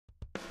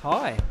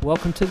Hi,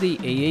 welcome to the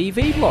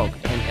EEVblog,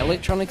 an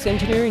electronics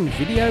engineering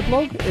video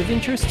blog of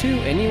interest to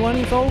anyone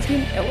involved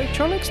in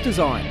electronics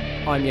design.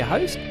 I'm your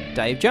host,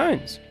 Dave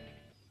Jones.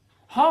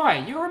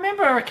 Hi, you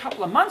remember a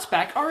couple of months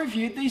back I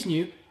reviewed these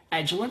new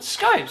Agilent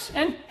scopes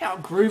and how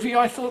groovy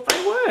I thought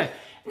they were.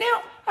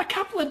 Now, a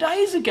couple of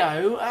days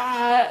ago,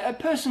 a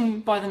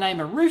person by the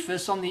name of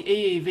Rufus on the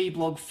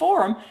EEVblog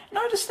forum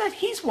noticed that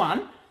his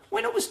one,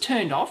 when it was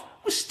turned off,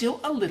 was still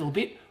a little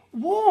bit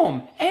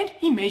warm, and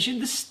he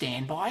measured the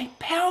standby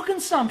power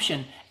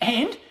consumption,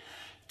 and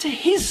to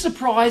his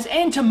surprise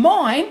and to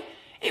mine,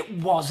 it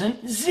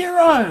wasn't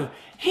zero.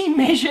 He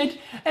measured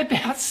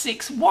about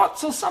 6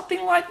 watts or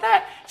something like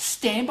that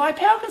standby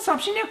power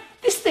consumption. Now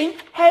this thing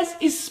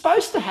is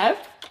supposed to have,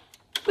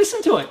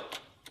 listen to it,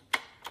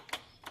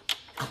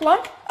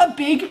 clunk, a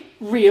big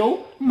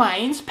real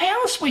mains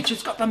power switch.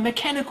 It's got the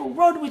mechanical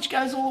rod which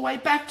goes all the way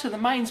back to the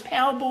mains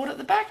power board at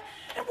the back,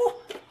 and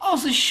well, I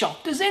was as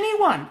shocked as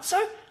anyone.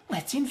 So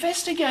let's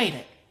investigate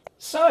it.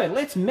 So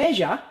let's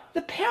measure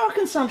the power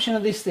consumption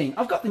of this thing.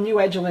 I've got the new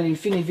Agilent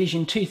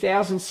Infiniviision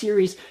 2000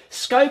 series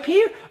scope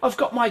here. I've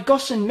got my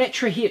Gossen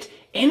MetraHit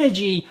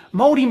energy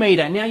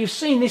multimeter. Now you've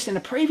seen this in a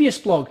previous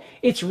blog.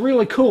 It's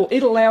really cool.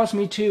 It allows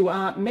me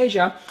to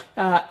measure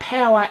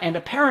power and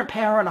apparent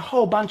power and a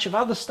whole bunch of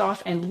other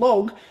stuff, and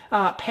log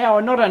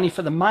power not only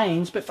for the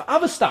mains but for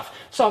other stuff.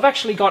 So I've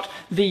actually got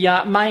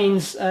the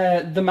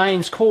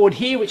mains cord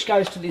here which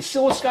goes to the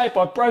oscilloscope.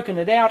 I've broken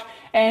it out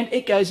and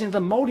it goes into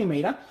the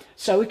multimeter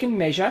so we can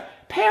measure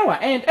power.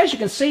 And as you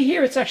can see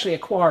here, it's actually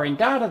acquiring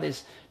data.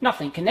 There's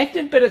nothing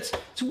connected, but it's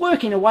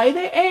working away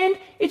there, and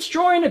it's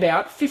drawing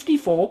about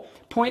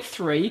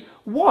 54.3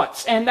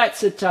 watts, and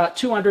that's at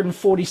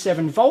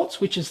 247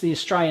 volts, which is the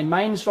Australian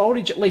mains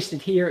voltage. At least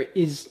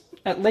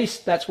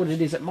that's what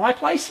it is at my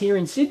place here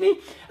in Sydney,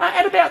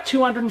 at about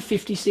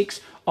 256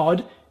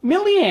 odd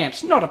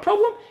milliamps. Not a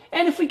problem.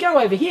 And if we go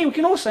over here, we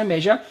can also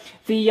measure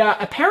the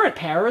apparent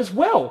power as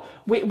well,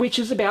 which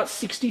is about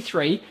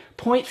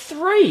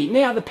 63.3.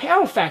 Now the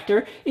power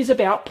factor is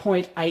about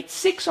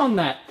 0.86 on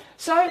that.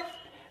 So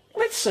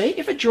let's see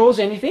if it draws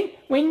anything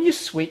when you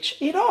switch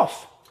it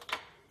off.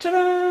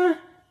 Ta-da!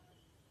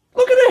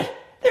 Look at it!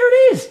 There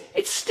it is!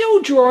 It's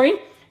still drawing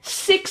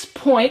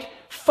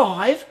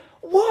 6.5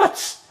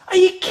 watts. Are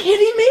you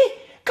kidding me?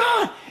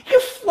 God, you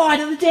could fly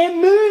to the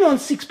damn moon on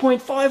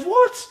 6.5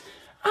 watts.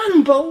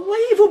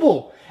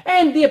 Unbelievable!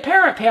 And the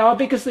apparent power,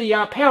 because the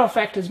power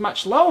factor is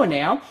much lower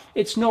now,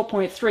 it's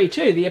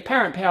 0.32. The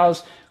apparent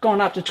power's gone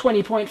up to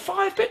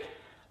 20.5, but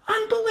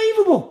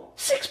unbelievable!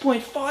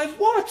 6.5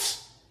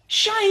 watts!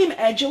 Shame,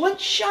 Agilent,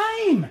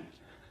 shame!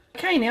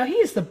 Okay, now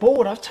here's the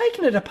board. I've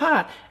taken it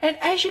apart, and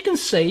as you can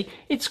see,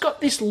 it's got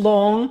this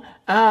long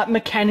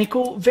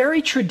mechanical,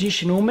 very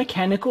traditional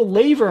mechanical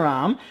lever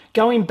arm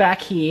going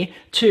back here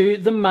to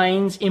the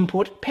mains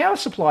input power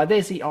supply.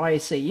 There's the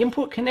ISE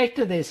input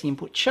connector, there's the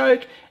input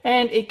choke,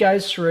 and it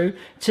goes through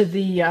to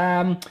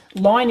the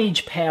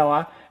Lineage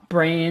Power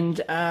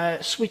brand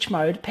switch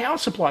mode power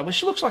supply,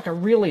 which looks like a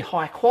really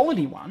high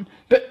quality one,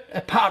 but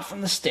apart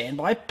from the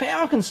standby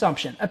power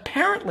consumption,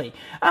 apparently.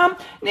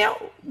 Now,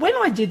 when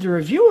I did the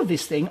review of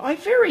this thing, I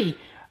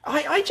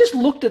just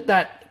looked at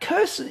that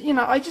cursor,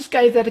 I just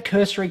gave that a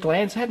cursory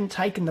glance, hadn't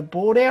taken the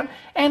board out,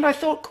 and I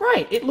thought,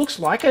 great, it looks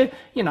like a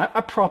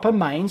proper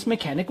mains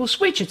mechanical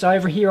switch. It's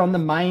over here on the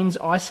mains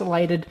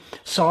isolated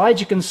side.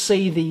 You can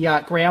see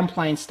the ground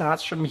plane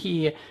starts from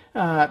here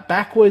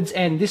backwards,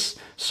 and this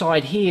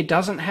side here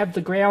doesn't have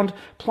the ground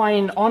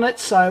plane on it,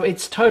 so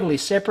it's totally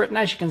separate. And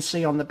as you can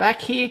see on the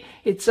back here,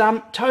 it's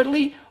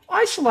totally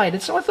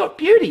isolated. So I thought,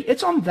 beauty,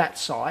 it's on that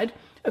side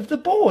of the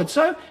board.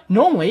 So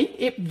normally,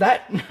 if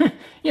that,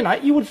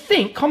 you would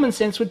think common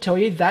sense would tell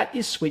you that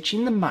is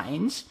switching the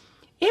mains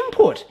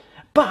input,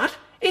 but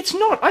it's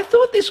not. I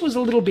thought this was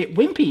a little bit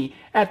wimpy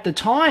at the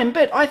time,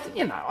 but I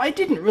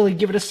didn't really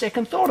give it a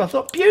second thought. I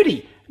thought,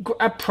 beauty,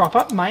 a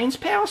proper mains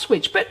power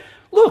switch. But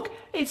look,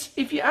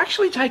 if you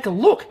actually take a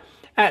look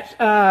at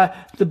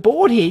the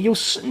board here, you'll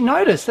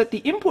notice that the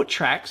input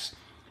tracks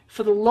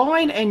for the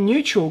line and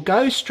neutral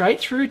go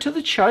straight through to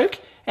the choke,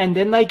 and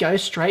then they go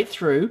straight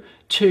through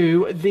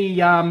to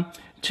the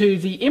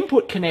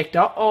input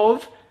connector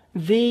of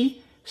the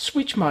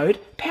switch mode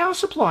power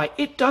supply.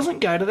 It doesn't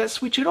go to that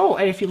switch at all.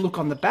 And if you look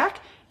on the back,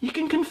 you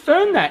can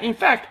confirm that. In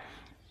fact,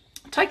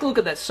 take a look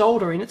at that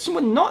soldering. It's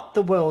not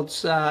the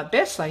world's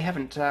best. They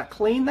haven't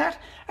cleaned that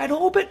at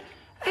all, but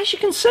as you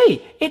can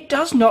see, it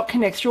does not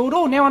connect through at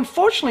all. Now,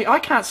 unfortunately, I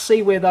can't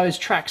see where those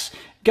tracks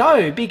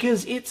go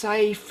because it's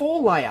a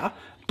 4-layer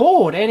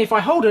board, and if I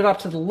hold it up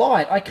to the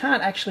light, I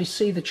can't actually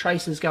see the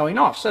traces going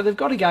off. So they've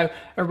got to go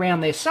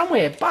around there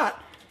somewhere, but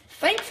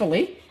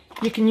thankfully,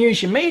 you can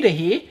use your meter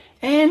here,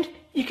 and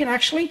you can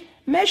actually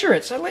measure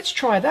it. So let's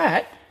try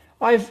that.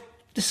 I've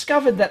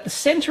discovered that the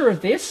center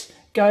of this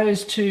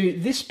goes to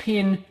this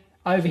pin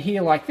over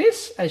here like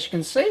this. As you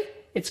can see,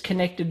 it's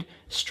connected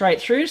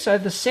straight through. So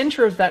the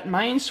center of that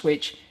main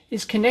switch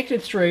is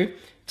connected through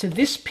to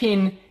this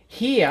pin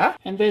here,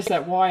 and there's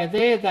that wire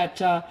there,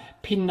 that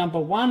pin number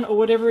 1 or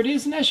whatever it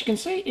is, and as you can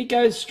see, it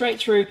goes straight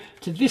through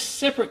to this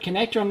separate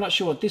connector. I'm not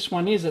sure what this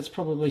one is. It's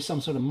probably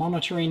some sort of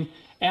monitoring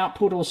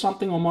output or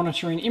something, or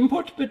monitoring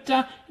input, but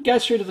it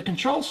goes through to the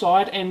control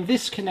side, and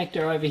this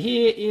connector over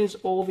here is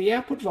all the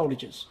output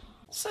voltages.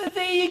 So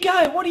there you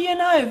go. What do you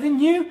know? The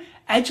new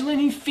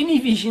Agilent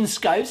Infiniviision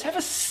scopes have a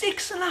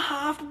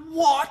 6.5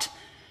 watt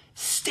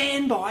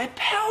standby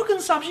power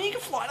consumption. You can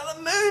fly to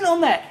the moon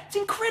on that. It's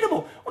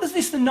incredible. What is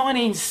this, the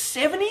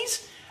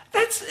 1970s?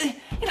 That's,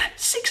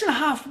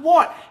 6.5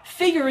 watt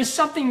figure is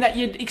something that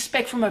you'd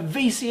expect from a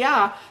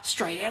VCR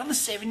straight out of the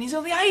 70s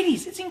or the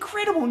 80s. It's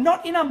incredible,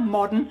 not in a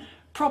modern,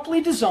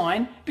 properly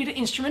designed bit of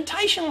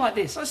instrumentation like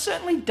this. I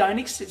certainly don't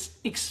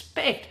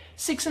expect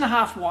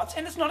 6.5 watts,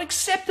 and it's not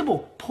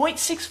acceptable.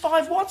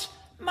 0.65 watts?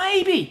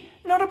 Maybe.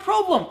 Not a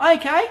problem.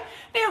 Okay.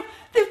 Now,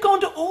 they've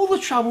gone to all the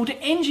trouble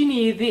to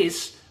engineer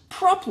this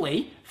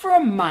properly for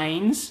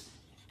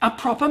a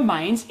proper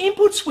mains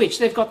input switch.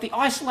 They've got the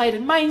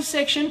isolated mains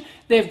section.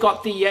 They've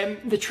got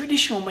the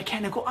traditional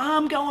mechanical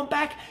arm going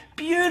back.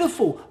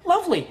 Beautiful,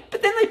 lovely.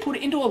 But then they put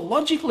it into a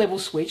logic level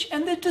switch,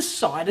 and they've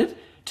decided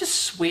to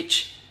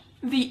switch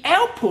the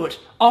output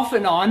off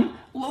and on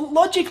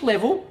logic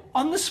level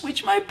on the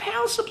switch mode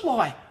power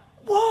supply.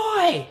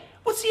 Why?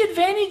 What's the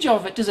advantage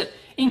of it? Does it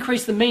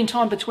increase the mean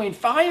time between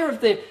failure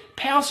of the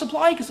power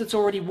supply because it's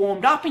already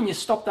warmed up and you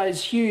stop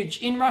those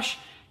huge inrush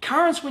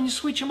currents when you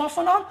switch them off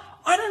and on?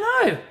 I don't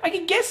know. I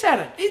can guess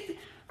at it.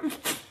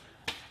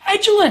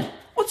 Agilent,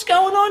 what's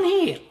going on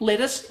here?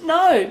 Let us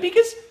know,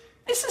 because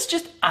this is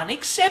just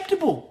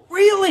unacceptable.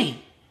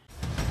 Really.